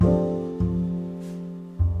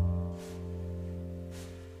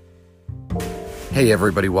Hey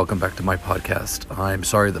everybody, welcome back to my podcast. I'm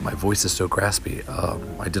sorry that my voice is so graspy.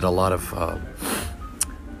 I did a lot of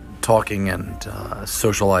talking and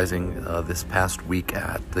socializing this past week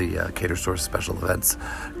at the Cater Source Special Events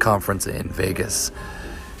Conference in Vegas.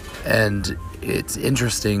 And it's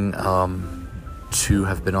interesting to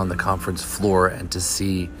have been on the conference floor and to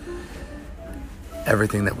see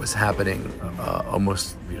everything that was happening.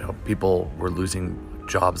 Almost, people were losing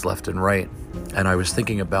jobs left and right. And I was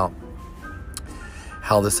thinking about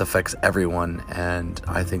how this affects everyone, and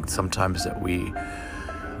I think sometimes that we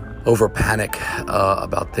over panic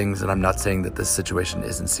about things, and I'm not saying that this situation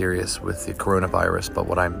isn't serious with the coronavirus, but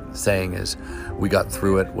what I'm saying is we got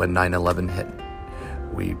through it when 9/11 hit.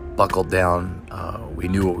 We buckled down, we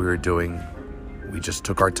knew what we were doing, we just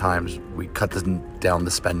took our times, we cut down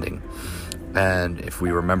the spending. And if we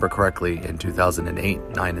remember correctly, in 2008,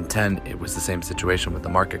 9, and 10, it was the same situation with the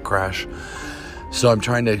market crash. So I'm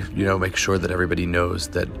trying to, make sure that everybody knows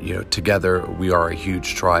that, together we are a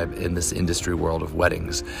huge tribe in this industry world of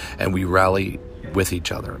weddings, and we rally with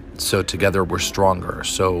each other. So together we're stronger.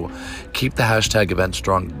 So keep the hashtag Event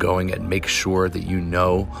Strong going, and make sure that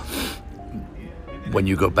when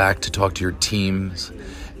you go back to talk to your teams,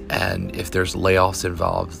 and if there's layoffs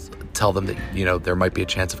involved, tell them that, there might be a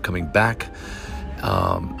chance of coming back.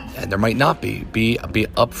 And there might not be. Be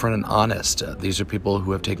upfront and honest. These are people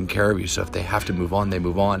who have taken care of you, so if they have to move on, they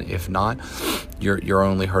move on. If not, you're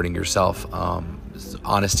only hurting yourself.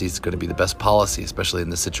 Honesty is going to be the best policy, especially in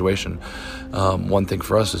this situation. One thing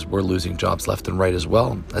for us is we're losing jobs left and right as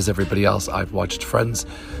well as everybody else. I've watched friends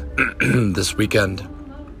this weekend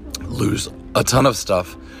lose a ton of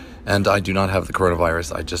stuff, and I do not have the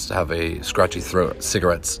coronavirus. I just have a scratchy throat.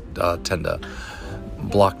 Cigarettes tend to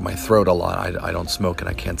block my throat a lot. I don't smoke, and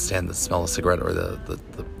I can't stand the smell of cigarette or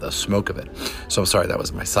the smoke of it. So I'm sorry, that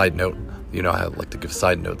was my side note. I like to give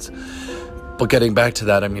side notes. But getting back to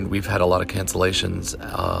that, we've had a lot of cancellations.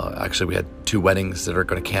 Actually, we had 2 weddings that are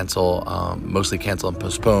going to cancel, mostly cancel and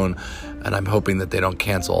postpone. And I'm hoping that they don't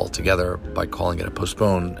cancel altogether by calling it a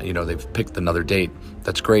postpone. They've picked another date.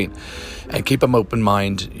 That's great. And keep an open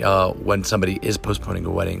mind when somebody is postponing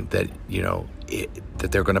a wedding that,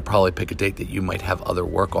 that they're going to probably pick a date that you might have other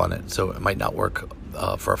work on it. So it might not work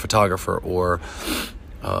for a photographer or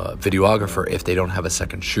videographer if they don't have a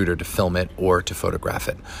second shooter to film it or to photograph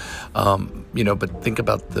it. But think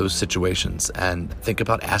about those situations and think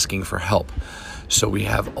about asking for help. So we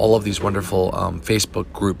have all of these wonderful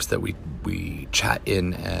Facebook groups that we chat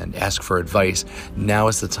in and ask for advice. Now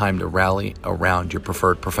is the time to rally around your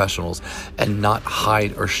preferred professionals and not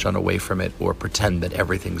hide or shun away from it or pretend that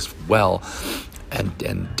everything's well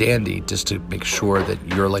and dandy just to make sure that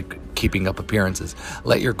you're keeping up appearances.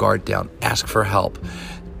 Let your guard down. Ask for help.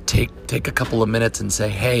 Take a couple of minutes and say,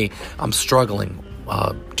 hey, I'm struggling.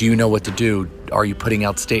 Do you know what to do? Are you putting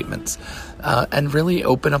out statements? And really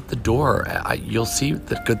open up the door. You'll see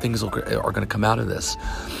that good things are going to come out of this.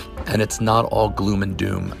 And it's not all gloom and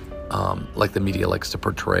doom like the media likes to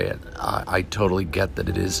portray it. I totally get that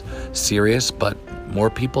it is serious, but more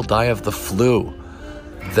people die of the flu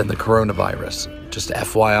than the coronavirus. Just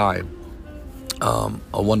FYI.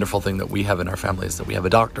 A wonderful thing that we have in our family is that we have a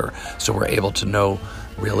doctor, so we're able to know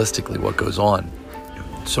realistically what goes on.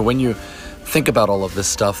 So when you think about all of this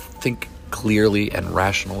stuff, think clearly and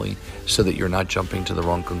rationally so that you're not jumping to the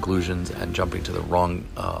wrong conclusions and jumping to the wrong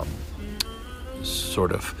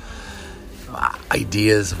sort of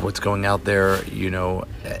ideas of what's going out there.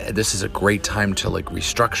 This is a great time to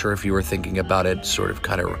restructure if you were thinking about it, sort of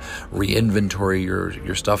kind of re-inventory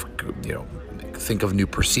your stuff, think of new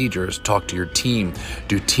procedures, talk to your team,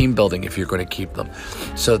 do team building if you're going to keep them,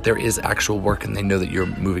 so that there is actual work and they know that you're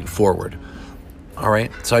moving forward. All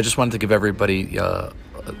right. So I just wanted to give everybody a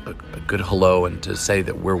good hello and to say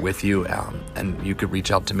that we're with you, and you could reach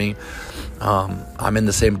out to me. I'm in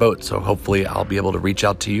the same boat, so hopefully I'll be able to reach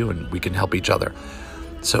out to you and we can help each other.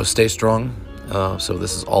 So stay strong. So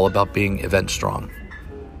this is all about being event strong.